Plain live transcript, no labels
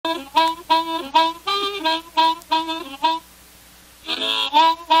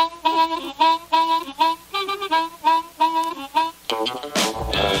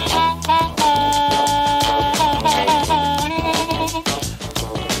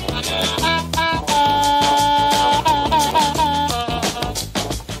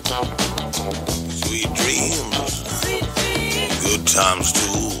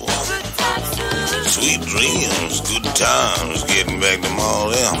times getting back to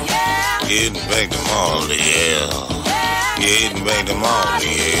Molly. Getting back to Molly, yeah. Getting back to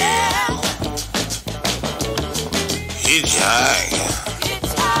Molly, yeah. Hitchhike,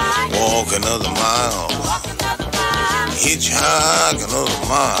 walk another mile. Hitchhike another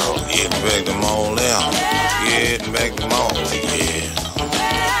mile. Getting back to Molly. Getting back to Molly, yeah.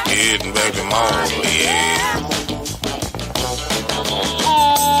 Getting back to Molly, yeah.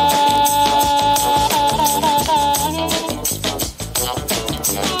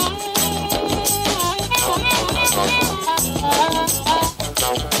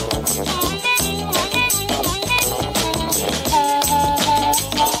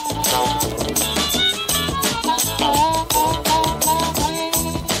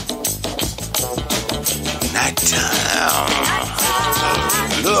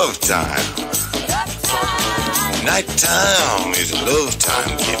 Love time. Nighttime is love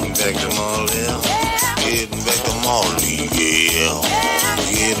time. Getting back to Molly. Getting back to Molly, yeah.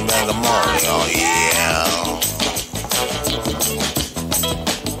 Getting back to Molly, oh yeah.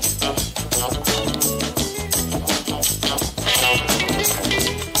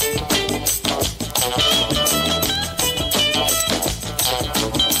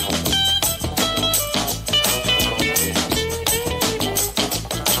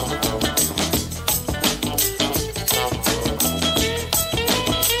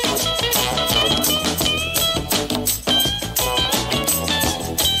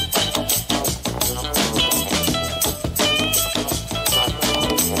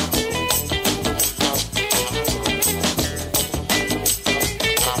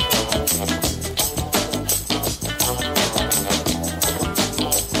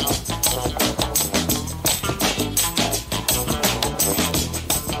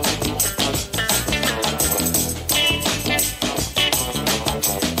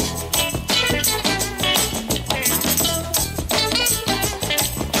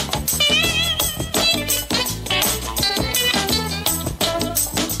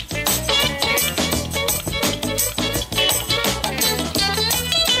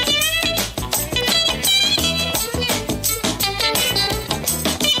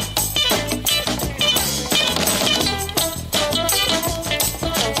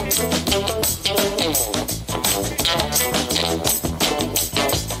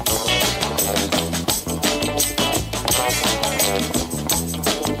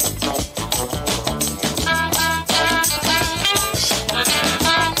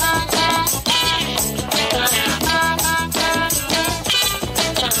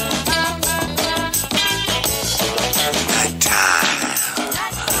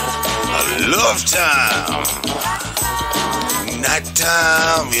 Love time.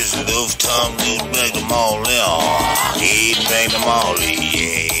 Nighttime is love time. Getting back to Molly. Getting back to Molly,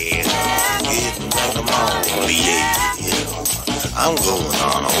 yeah. Getting back to Molly, yeah. I'm going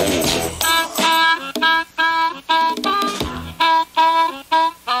on a hole.